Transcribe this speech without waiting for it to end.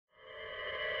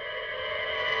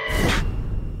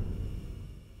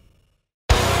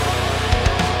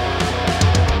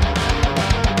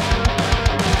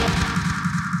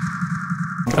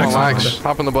Laxx,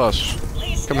 hop on the bus.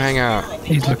 Come hang out.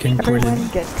 He's looking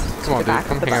brilliant. Come on, dude.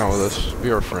 Come hang out with us.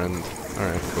 Be our friend.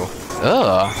 Alright, cool.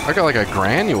 Ugh. I got like a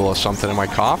granule or something in my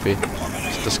coffee.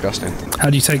 It's disgusting. How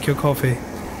do you take your coffee?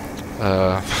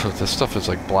 This stuff is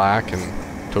like black and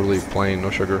totally plain. No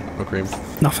sugar, no cream.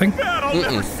 Nothing?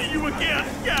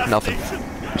 Nothing.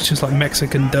 It's just like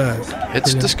Mexican dirt.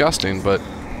 It's disgusting, but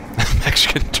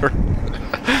Mexican dirt.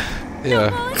 Yeah.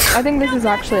 I think this is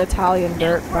actually Italian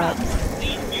dirt, but...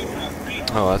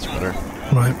 Oh, that's better.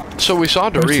 Right. So we saw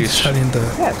Doris. Italian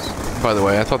dirt. Yes. By the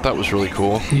way, I thought that was really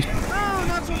cool. You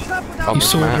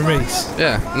saw Doris?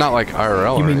 Yeah, not like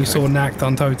IRL. You or mean you anything. saw Nacked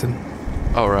on Totem?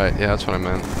 Oh, right. Yeah, that's what I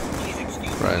meant.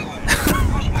 Right.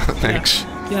 Thanks.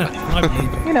 Yeah, I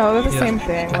believe it. You know, they're the same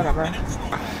thing, whatever.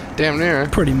 Damn near.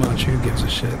 Pretty much, who gives a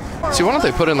shit? See, why don't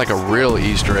they put in like a real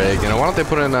Easter egg, you know? Why don't they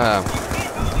put in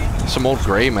some old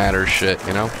gray matter shit,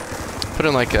 you know? Put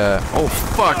in like a, oh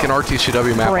fuck, an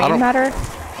RTCW map. Gray matter?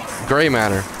 Gray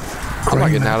matter. I'm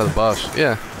not getting out of the bus.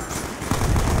 Yeah.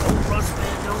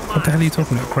 What the hell are you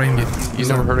talking about, Grey Matter? You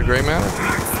never heard of gray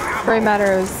matter? Gray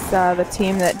matter is the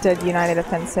team that did United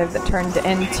Offensive that turned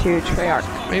into Treyarch.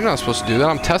 Man, you're not supposed to do that.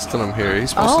 I'm testing him here. He's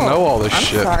supposed to know all this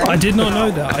shit. Sorry. I did not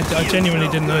know that. I genuinely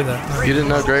didn't know that. No. You didn't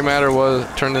know gray matter was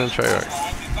turned into Treyarch?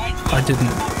 I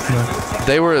didn't.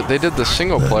 No. They did the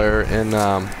single player in,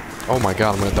 oh my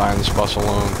god, I'm gonna die on this bus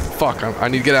alone. Fuck, I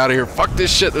need to get out of here. Fuck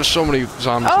this shit, there's so many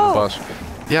zombies on the bus.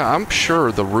 Yeah, I'm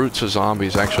sure the roots of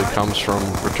zombies actually comes from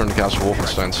Return to Castle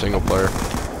Wolfenstein single player.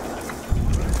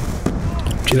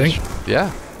 Do you think?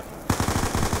 Yeah.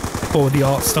 Or the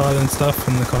art style and stuff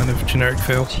and the kind of generic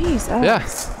feel? Jesus. Yeah.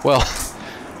 Well,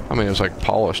 I mean, it was like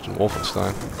polished in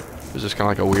Wolfenstein. It was just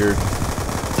kind of like a weird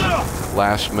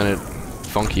last minute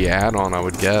funky add-on, I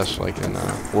would guess, like in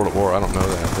World at War. I don't know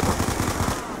that.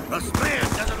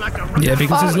 Yeah,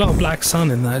 because there's a lot of Black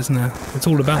Sun in that, isn't there? It's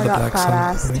all about the Black Sun.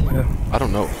 I think, yeah. I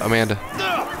don't know. Amanda.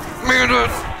 Amanda!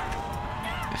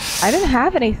 I didn't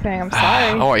have anything, I'm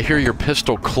sorry. Oh, I hear your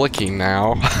pistol clicking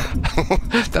now.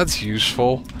 That's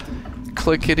useful.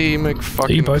 Clickety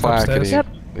McFucking clackety. Yep.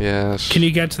 Yes. Can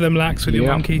you get to them, Laxx, with your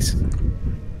monkeys?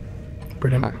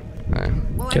 Brilliant. Hi.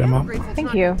 Get them up.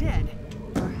 Thank you.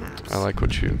 I like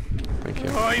what you... Thank you.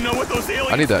 I know what those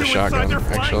aliens I need that do shotgun, inside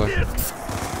their actually. flying discs.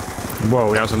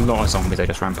 Whoa, that was a lot of zombies I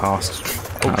just ran past.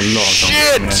 Oh, a lot of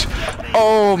shit! Zombies,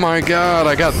 Oh my god,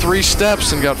 I got 3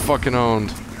 steps and got fucking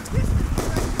owned.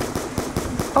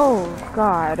 Oh,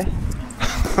 God.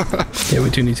 Yeah,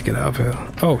 we do need to get out of here.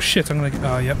 Oh, shit, I'm gonna get...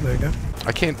 Oh, yep, there you go.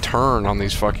 I can't turn on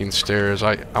these fucking stairs.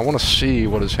 I want to see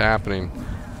what is happening.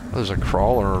 Oh, there's a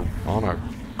crawler on a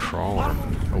crawler.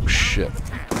 Oh, shit.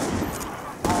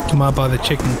 Come out by the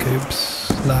chicken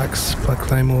coops. Laxx, Black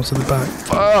Claymores at the back.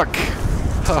 Fuck!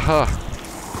 Haha.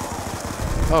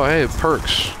 Oh, hey,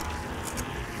 perks.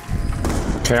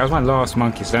 Okay, that was my last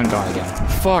monkey, so don't die again.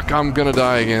 Fuck, I'm gonna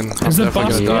die again. I'm Is the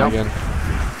definitely bus gonna die again.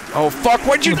 Oh, fuck,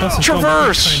 why'd you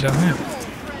traverse?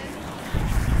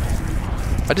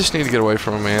 I just need to get away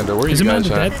from Amanda. Where are you guys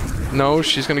Amanda at? dead? No,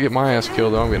 she's gonna get my ass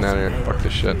killed though. I'm getting out of here. Fuck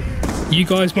this shit. You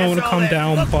guys might want to come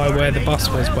down by where the bus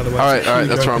was, by the way. Alright,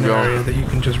 that's where I'm going. Area that you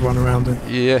can just run around in.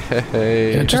 Yeah.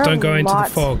 Just don't go into the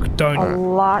fog.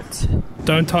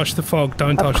 Don't touch the fog.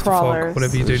 Don't touch the fog.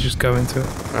 Whatever you do, just go into it.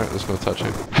 Alright, there's no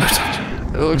touching.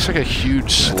 It looks like a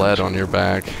huge sled on your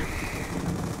back.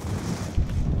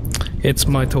 It's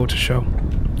my tortoise show.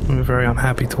 I'm a very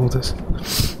unhappy tortoise.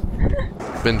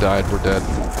 Benn died, we're dead.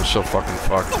 We're so fucking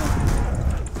fucked.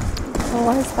 Well,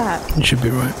 why is that? You should be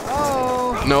right.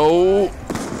 No!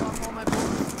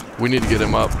 We need to get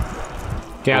him up.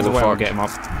 Get out of the way, I'll get him up.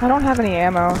 I don't have any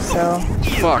ammo, so...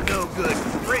 Fuck.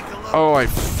 Oh, I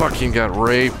fucking got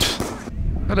raped.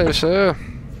 Hello, sir.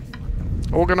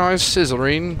 Organized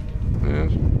scissoring.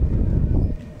 Yes.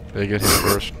 They get him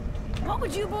first. What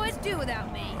would you boys do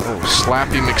without me? Oh,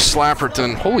 Slappy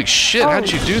McSlapperton. Holy shit,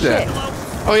 how'd you do that?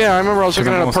 Oh yeah, I remember I was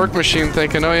looking at a perk machine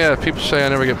thinking, oh yeah, people say I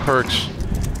never get perks.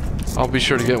 I'll be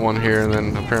sure to get one here, and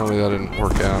then apparently that didn't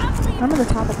work out. I'm at the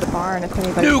top of the barn if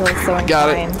anybody feels so inclined. Got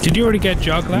it. Did you already get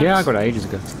Jug, Laxx? Yeah, I got it ages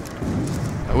ago.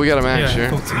 We got a max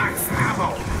here.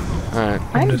 Alright.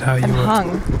 I wondered how you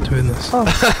were doing this. Oh.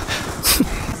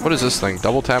 What is this thing?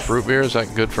 Double tap root beer? Is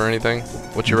that good for anything?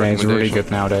 What's your It's recommendation? really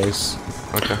good nowadays.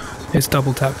 Okay. It's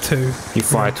double tap 2. You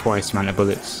fire twice the amount of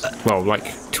bullets. Well,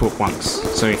 like 2 at once.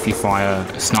 So if you fire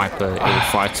a sniper, it will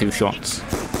fire 2 shots.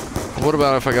 What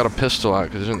about if I got a pistol out?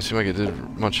 Because it didn't seem like it did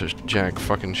much of jack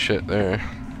fucking shit there.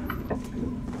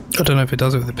 I don't know if it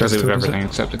does it with the pistol. Does it with everything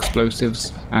except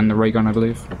explosives and the ray gun, I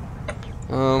believe.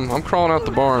 I'm crawling out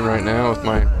the barn right now with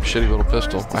my shitty little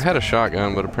pistol. I had a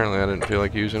shotgun, but apparently I didn't feel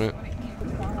like using it.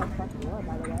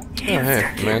 Yeah,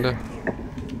 hey, Amanda.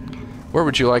 Where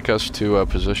would you like us to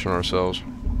position ourselves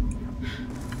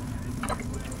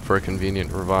for a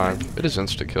convenient revive? It is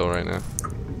insta-kill right now.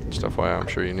 Just FYI, I'm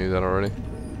sure you knew that already.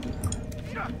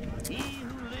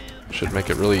 Should make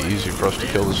it really easy for us to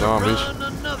kill the zombies.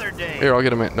 Here, I'll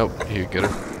get a man. Nope, you get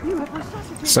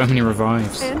her. So many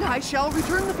revives. And I shall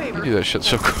return the favor. You do that shit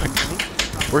so quick.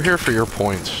 We're here for your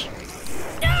points.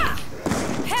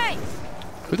 Hey!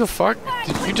 Who the fuck?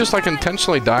 Did you just like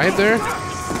intentionally died there?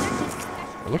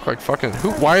 I look like fucking.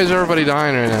 Who? Why is everybody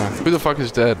dying right now? Who the fuck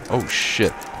is dead? Oh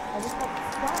shit.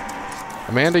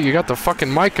 Amanda, you got the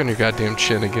fucking mic on your goddamn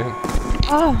chin again.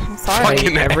 Oh, I'm sorry.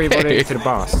 Fucking Everybody A. to the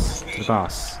boss. To the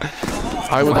boss.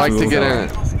 I would like to get in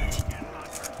it.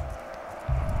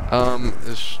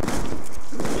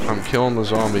 I'm killing the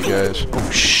zombie guys.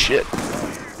 Oh shit.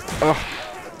 Oh.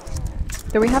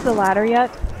 Do we have the ladder yet?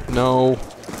 No.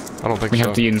 I don't think We so.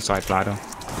 have the inside ladder.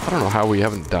 I don't know how we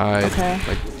haven't died. Okay.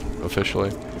 Like,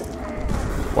 officially.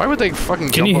 Why would they fucking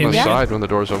Can you jump on hear the me? side when the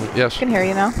door's open? Yes. I can hear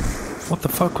you now. What the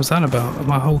fuck was that about?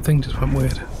 My whole thing just went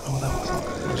weird. Oh, that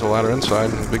was... There's a ladder inside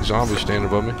and a big zombie standing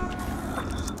above me.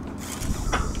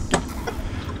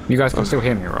 You guys can still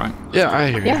hear me, right? Yeah, I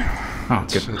hear you. Yeah. Oh,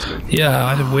 good. It's good. Yeah,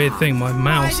 I had a weird thing. My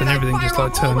mouse and everything just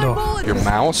like turned off. Your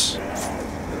mouse?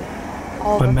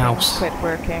 All My the mouse. things quit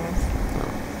working.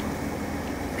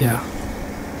 Yeah.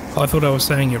 I thought I was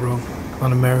saying it wrong.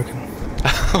 Un-American.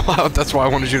 Well, that's why I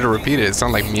wanted you to repeat it. It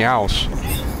sounded like meows.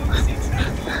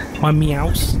 My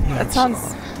meows? No, That sounds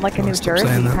like a New stop Jersey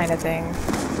saying that. kind of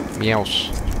thing. Meows.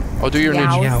 Oh, do your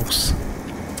Meows. new... Meows.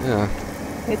 Yeah.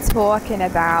 It's talking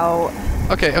about...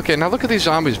 Okay, okay, now look at these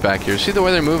zombies back here. See the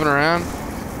way they're moving around?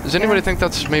 Does anybody Yeah. think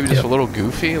that's maybe just Yep. a little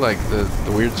goofy? Like the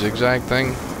weird zigzag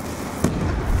thing?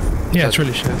 Yeah, it's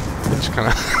really shit. It's kind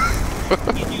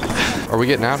of... Are we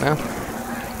getting out now?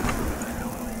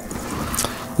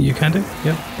 You can do?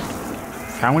 Yep.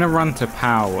 I want to run to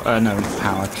power. No,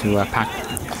 power to pack.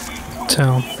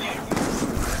 Town.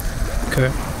 Okay.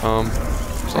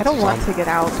 I don't want to get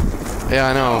out. Yeah,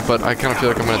 I know, but I kind of feel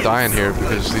like I'm gonna die in here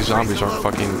because these zombies aren't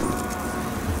fucking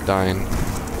dying.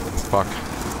 Fuck.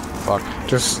 Fuck.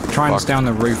 Just try and Fuck. stay on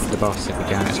the roof of the bus if you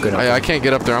can. It's good. I can't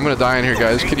get up there. I'm gonna die in here,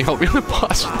 guys. Can you help me on the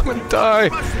bus? I'm gonna die.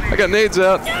 I got nades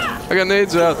out. I got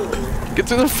nades out. Get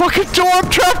to the fucking door. I'm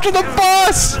trapped in the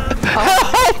bus.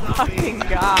 Help! Fucking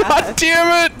God. God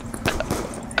damn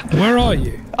it! Where are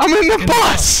you? I'm in the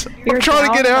bus. You're I'm trying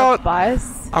to get down the out.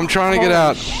 Bus? I'm trying to get Holy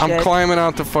out. I'm shit. climbing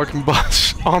out the fucking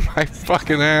bus on my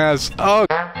fucking ass. Oh.